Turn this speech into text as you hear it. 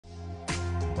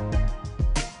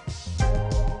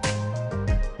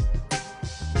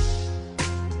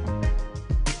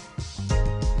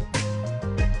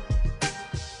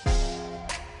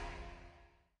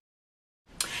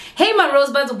my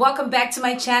rosebuds, welcome back to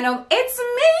my channel. It's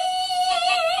me.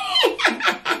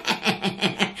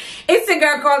 It's the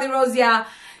girl Carly Rose, y'all.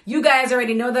 You guys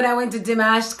already know that I went to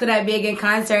Dimash Kudaibergen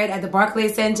concert at the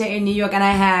Barclays Center in New York, and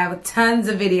I have tons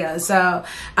of videos. So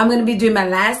I'm going to be doing my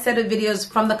last set of videos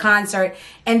from the concert,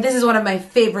 and this is one of my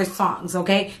favorite songs,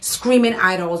 okay? Screaming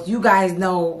Idols. You guys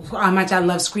know how much I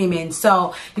love screaming.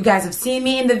 So you guys have seen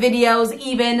me in the videos.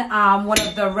 Even one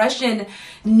of the Russian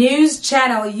news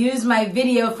channel used my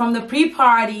video from the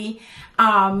pre-party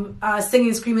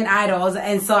singing Screaming Idols,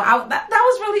 and so that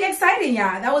was really exciting,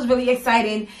 y'all. That was really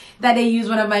exciting that they used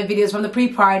one of my videos from the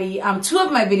pre-party, two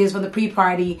of my videos from the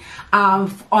pre-party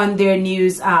on their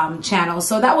news channel.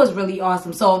 So that was really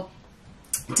awesome. So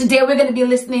today we're going to be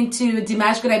listening to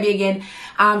Dimash Kudaibergen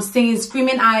singing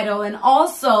Screaming Idol, and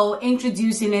also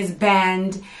introducing his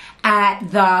band at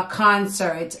the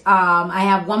concert. I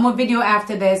have one more video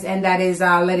after this, and that is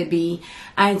Let It Be,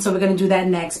 and so we're going to do that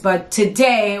next. But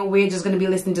today we're just going to be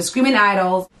listening to Screaming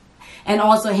Idols and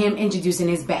also him introducing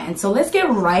his band. So let's get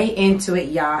right into it,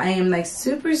 y'all. I am like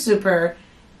super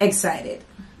excited.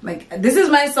 Like, this is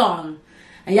my song,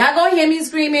 and y'all gonna hear me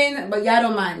screaming, but y'all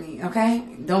don't mind me, okay?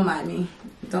 Don't mind me.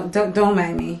 Don't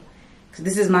mind me, because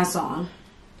this is my song.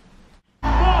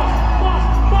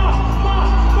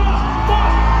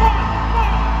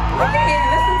 Okay,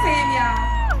 listen to him,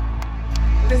 y'all.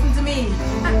 Listen to me.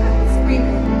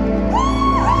 Screaming.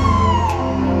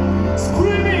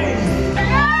 Screaming!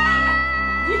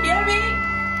 Do you hear me?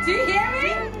 Do you hear me?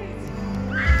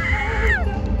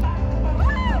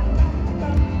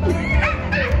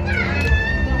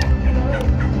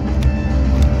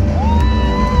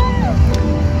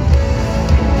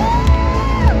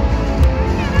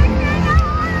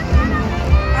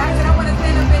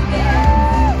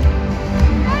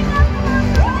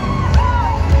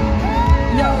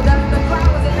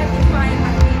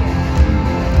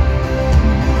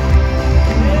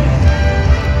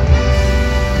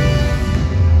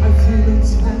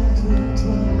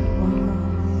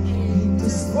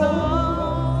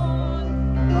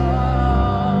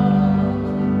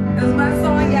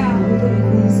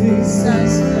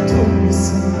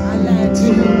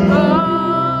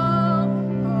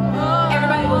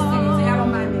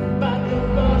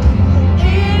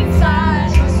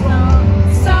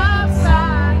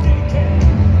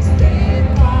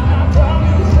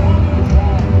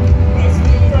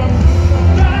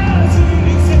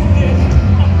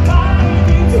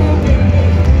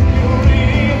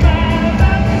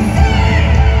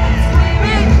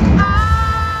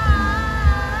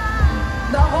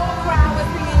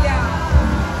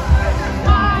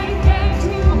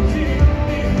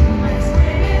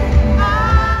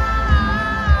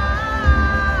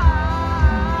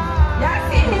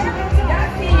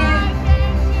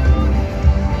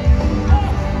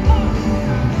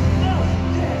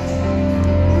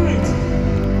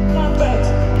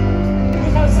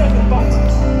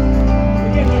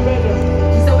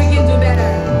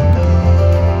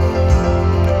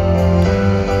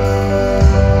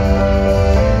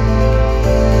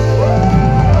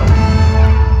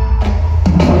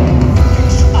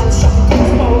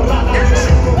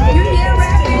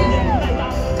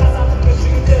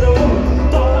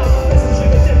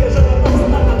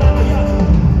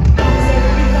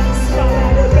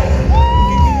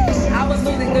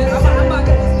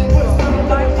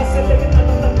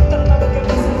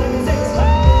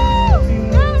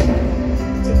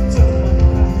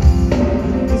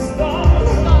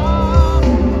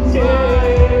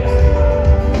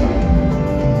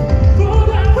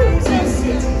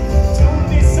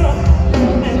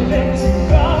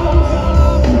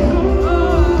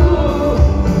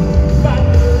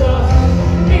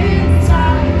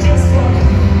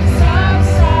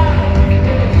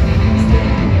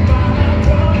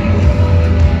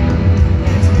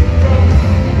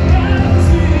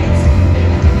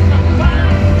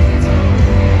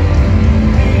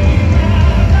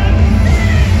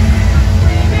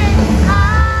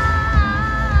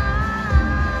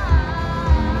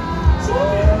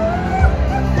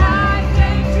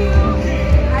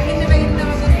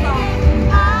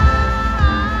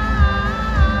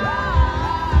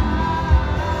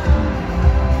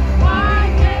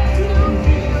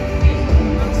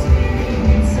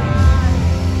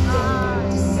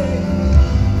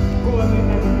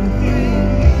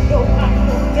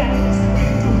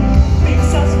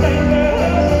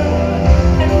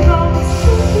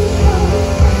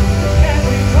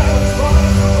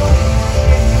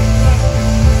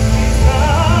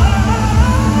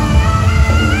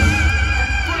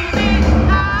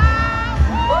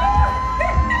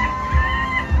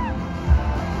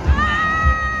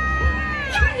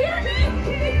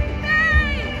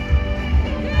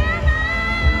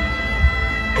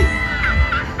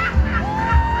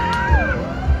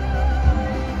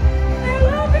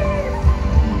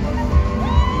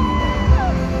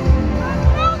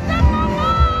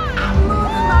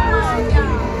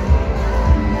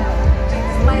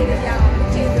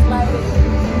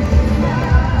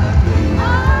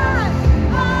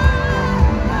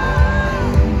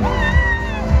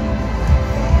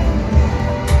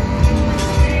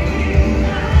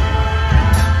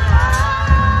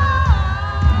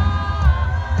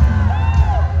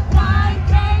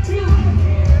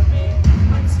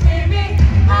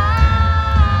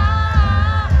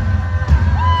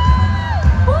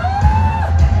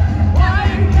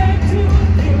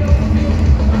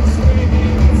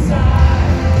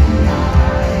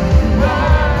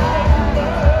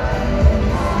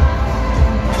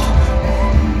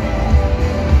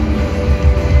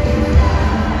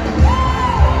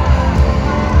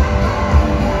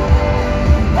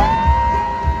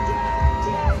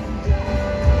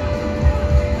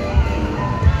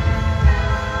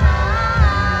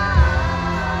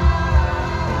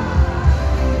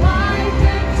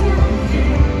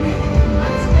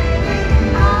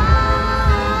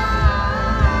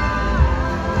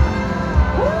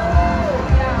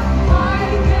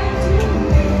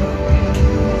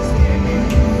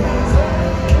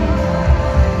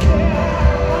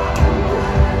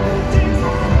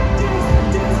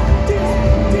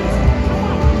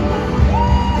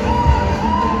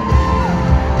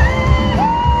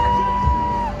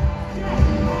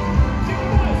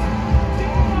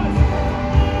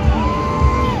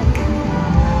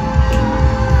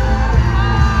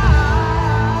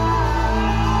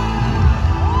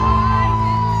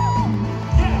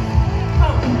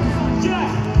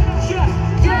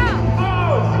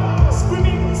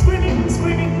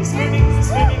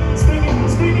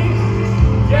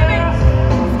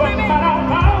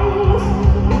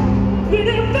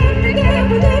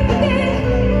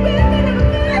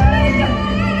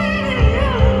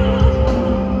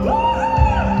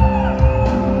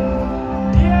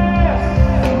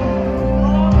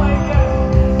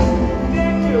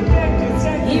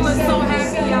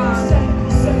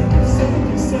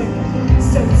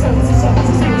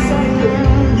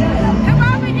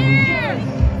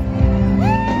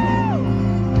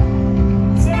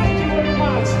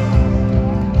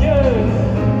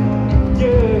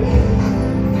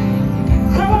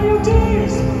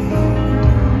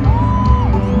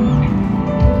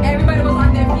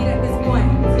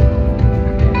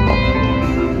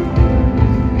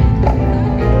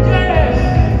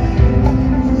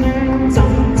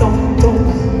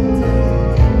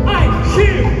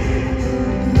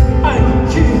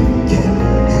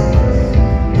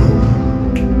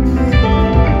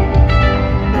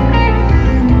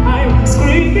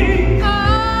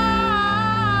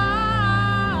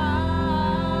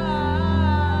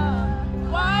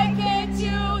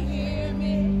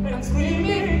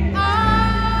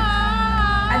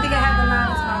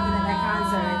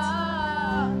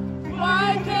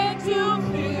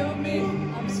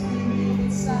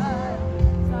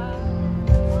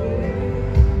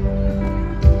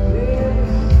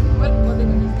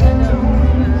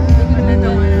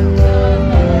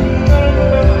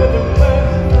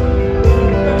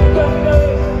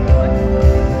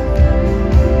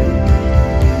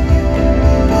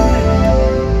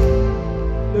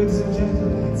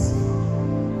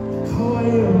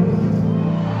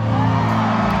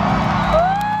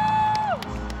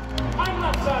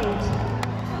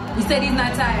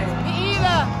 tired. Me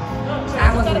either.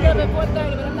 I was started up at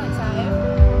 4:30, but I'm not tired.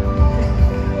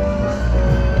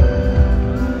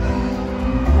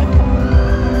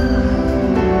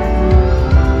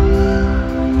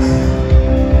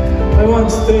 I want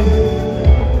to say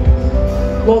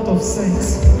a lot of thanks.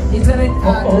 He's gonna do a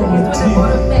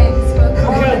lot of things for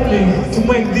Helping to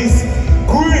make this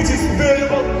greatest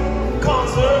valuable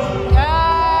concert.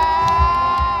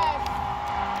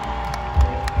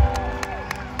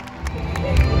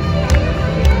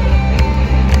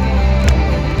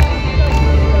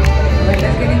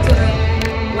 Let's get into it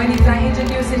when he's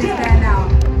introducing this guy now.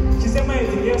 She's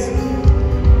amazing, yes?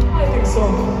 I think so.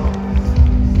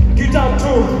 Guitar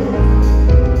too.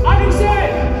 I can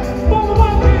say, Bobo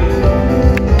Barclays.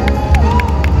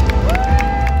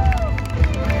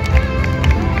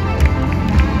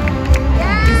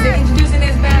 He's introducing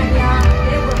his band, y'all.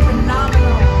 They were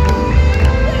phenomenal.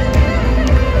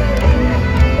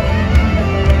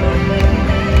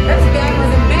 This band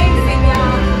was amazing,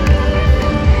 y'all.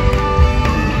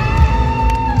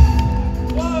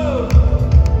 Whoa.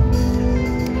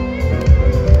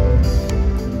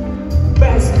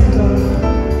 Bass guitar.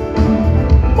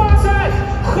 Marcel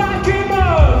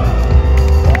Hakimer.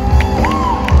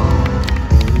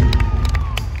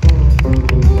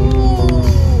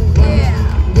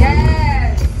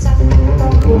 Yes.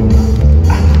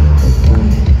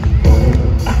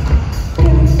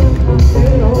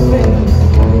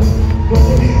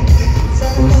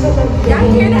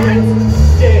 Y'all hear that?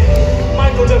 Yeah,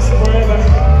 Michael Jackson forever.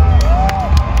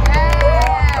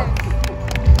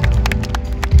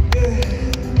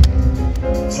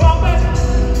 Trumpet,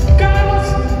 Carlos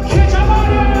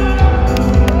Quichamania.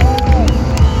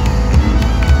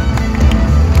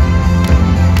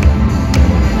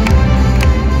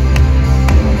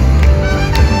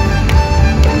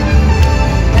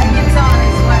 That guitar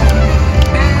is like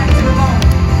bad to the bone.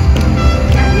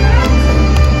 Y'all hear that?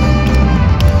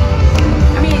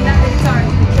 I mean, not the guitar,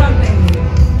 the trumpet.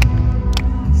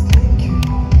 Thank you.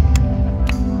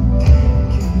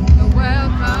 You're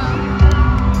welcome.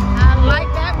 I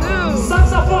like that move.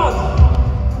 Saxophone,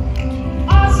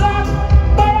 Azad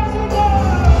Barazidor.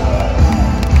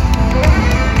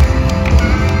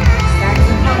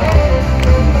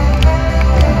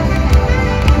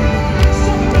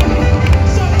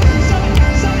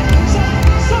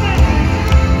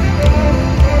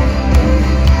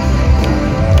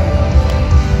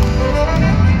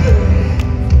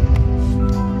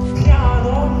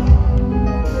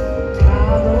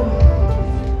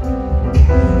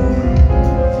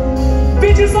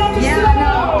 Bitches on the Yeah, I floor.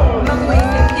 know. Love the way you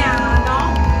say piano.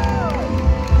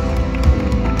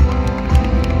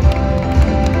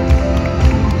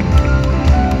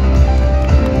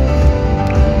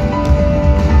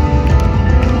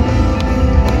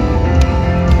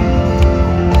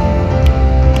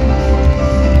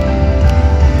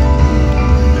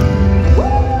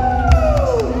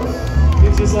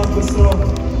 Bitches on the floor.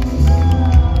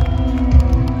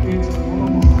 Bitches, one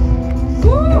more.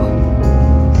 Woo!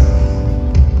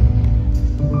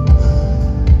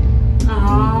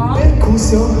 Aww.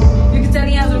 Percussão. You can tell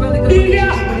he has a really good Ilya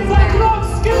relationship with his band.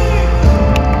 Bakrovski.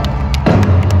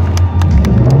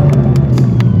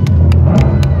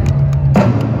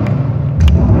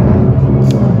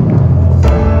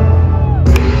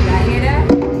 Y'all hear that?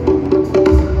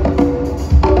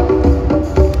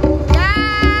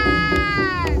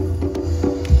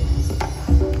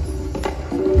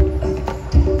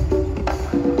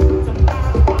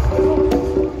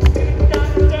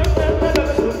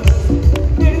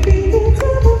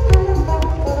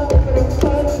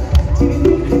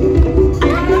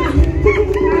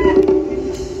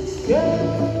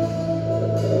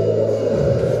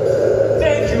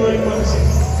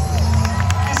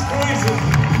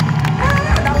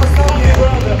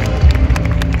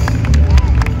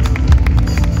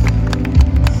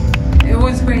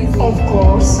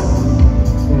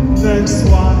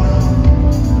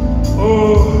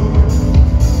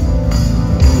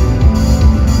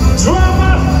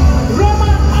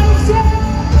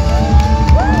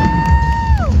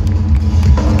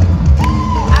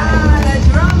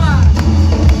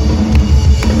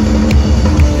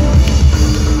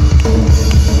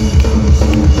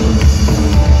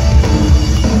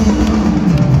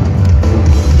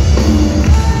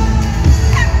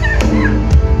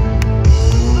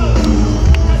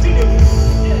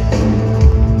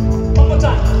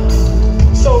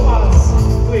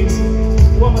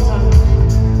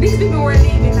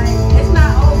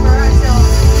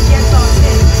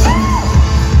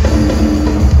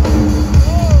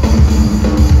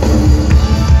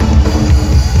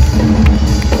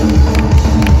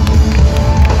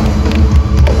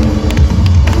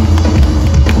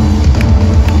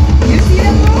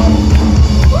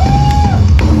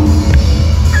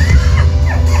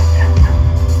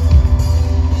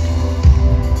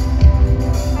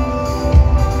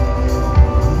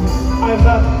 might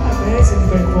have amazing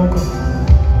back vocal.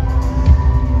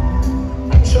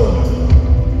 I'm sure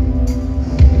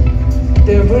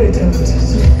they are very talented.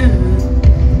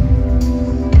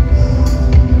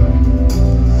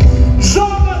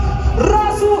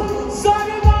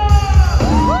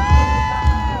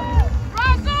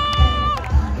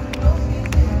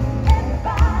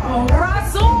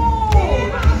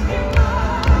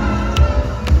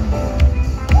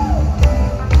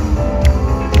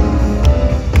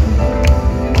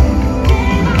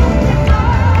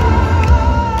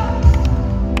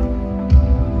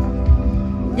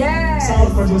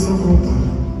 Producer group.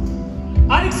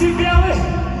 Alexei Белый,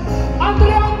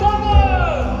 Andrea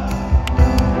Thomas.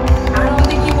 I don't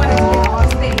think he wanted to get on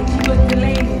stage. He was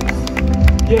delayed.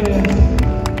 Yeah.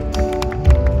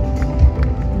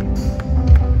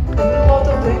 And a lot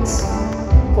of thanks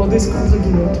for these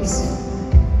contributors.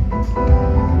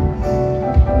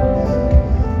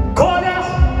 Коля,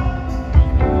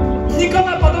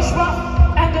 Николай Подошва,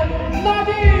 and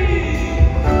Nadi.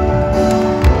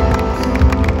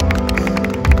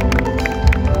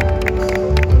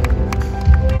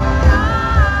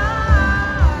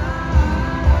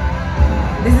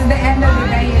 This is the end of it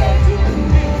right here.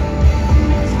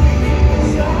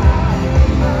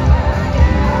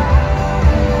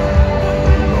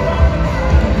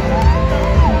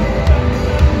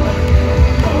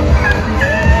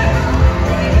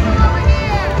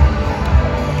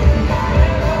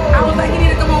 I was like, you need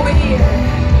to come over here.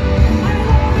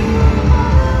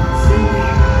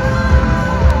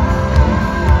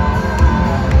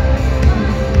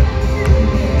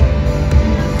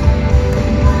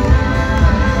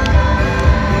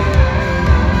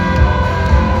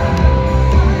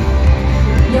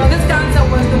 Yo, this concert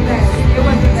was the best. It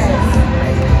was the best.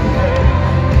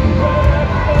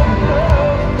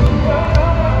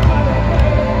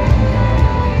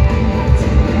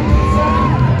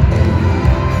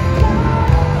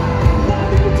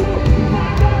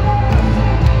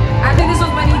 I think this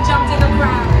was when he jumped in the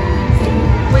crowd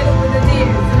with the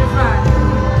deers in the front.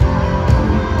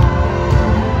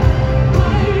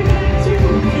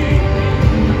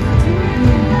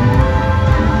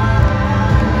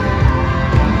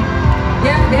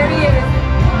 Yeah, there he is.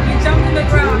 He jumped in the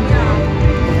crowd, y'all.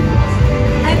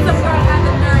 And some girl had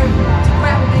the nerve to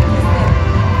grab him and kiss him.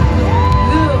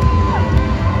 Ugh.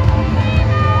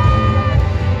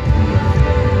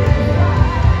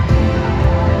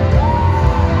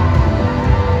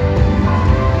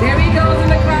 There he goes in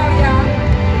the crowd, y'all.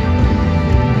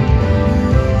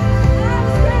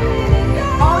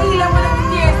 Oh, he love what the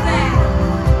deer said.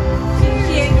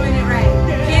 She ain't doing it right.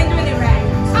 She ain't doing it right.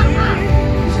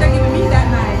 You should have given me that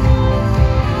night.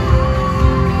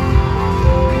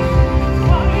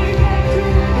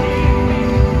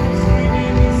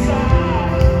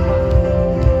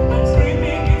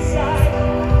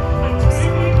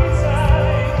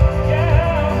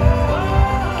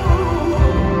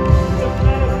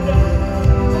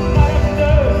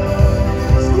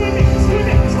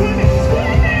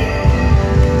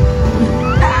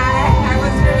 I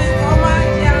was screaming so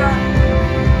much, y'all.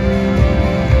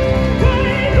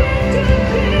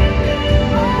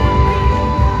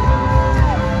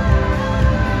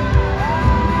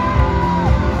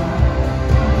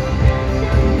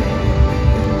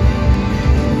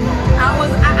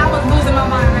 I was losing my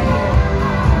mind right here.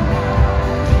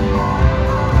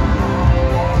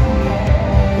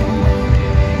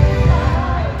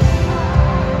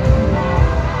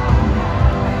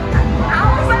 I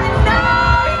was like, no,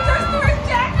 he just threw his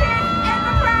jacket in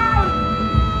the crowd.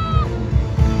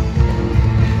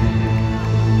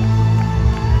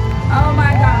 Oh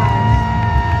my gosh.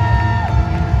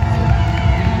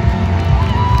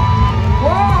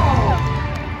 Whoa.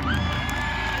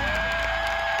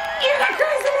 You're the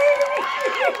crazy lady.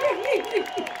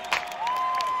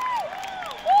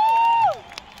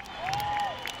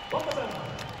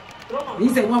 He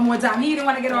said one more time. He didn't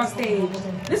want to get on stage.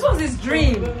 This was his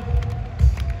dream.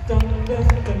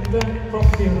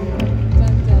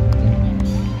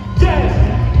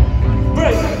 Yeah!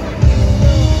 Break!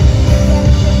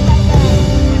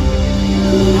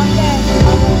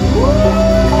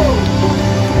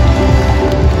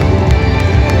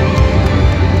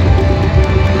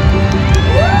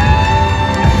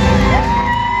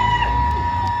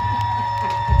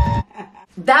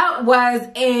 That was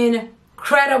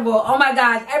incredible. Oh my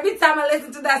gosh. Every time I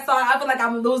listen to that song, I feel like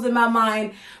I'm losing my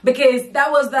mind because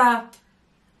that was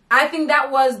I think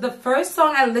that was the first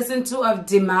song I listened to of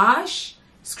Dimash,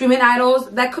 Screaming Idols.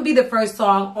 That could be the first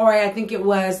song, or I think it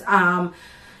was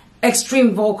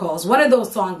Extreme Vocals. One of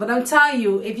those songs. But I'm telling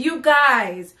you, if you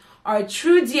guys are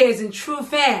true dears and true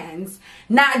fans,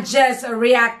 not just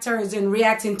reactors and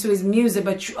reacting to his music,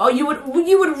 but you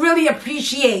would really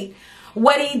appreciate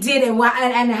what he did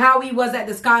and how he was at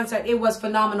this concert. It was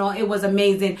phenomenal. It was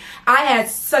amazing. I had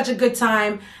such a good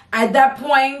time. At that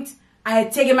point, I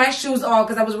had taken my shoes off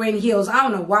because I was wearing heels. I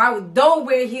don't know why. Don't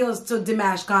wear heels to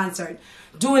Dimash concert.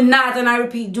 Do not, and I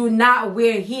repeat, do not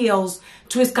wear heels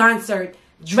to his concert.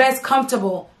 Dress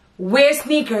comfortable. Wear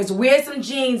sneakers. Wear some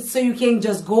jeans so you can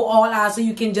just go all out, so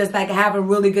you can just like have a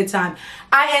really good time.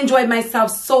 I enjoyed myself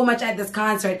so much at this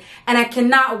concert, and I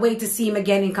cannot wait to see him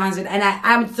again in concert. And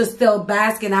I'm just still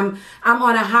basking. I'm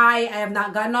on a high. I have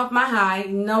not gotten off my high.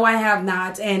 No, I have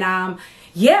not. And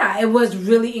yeah, it was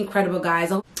really incredible,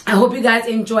 guys. I hope you guys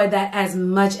enjoyed that as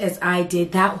much as I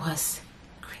did. That was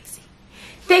crazy.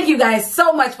 Thank you guys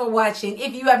so much for watching.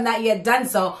 If you have not yet done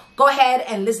so, go ahead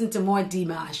and listen to more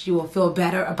Dimash. You will feel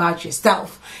better about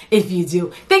yourself if you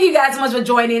do. Thank you guys so much for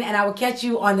joining, and I will catch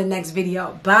you on the next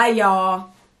video. Bye,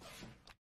 y'all.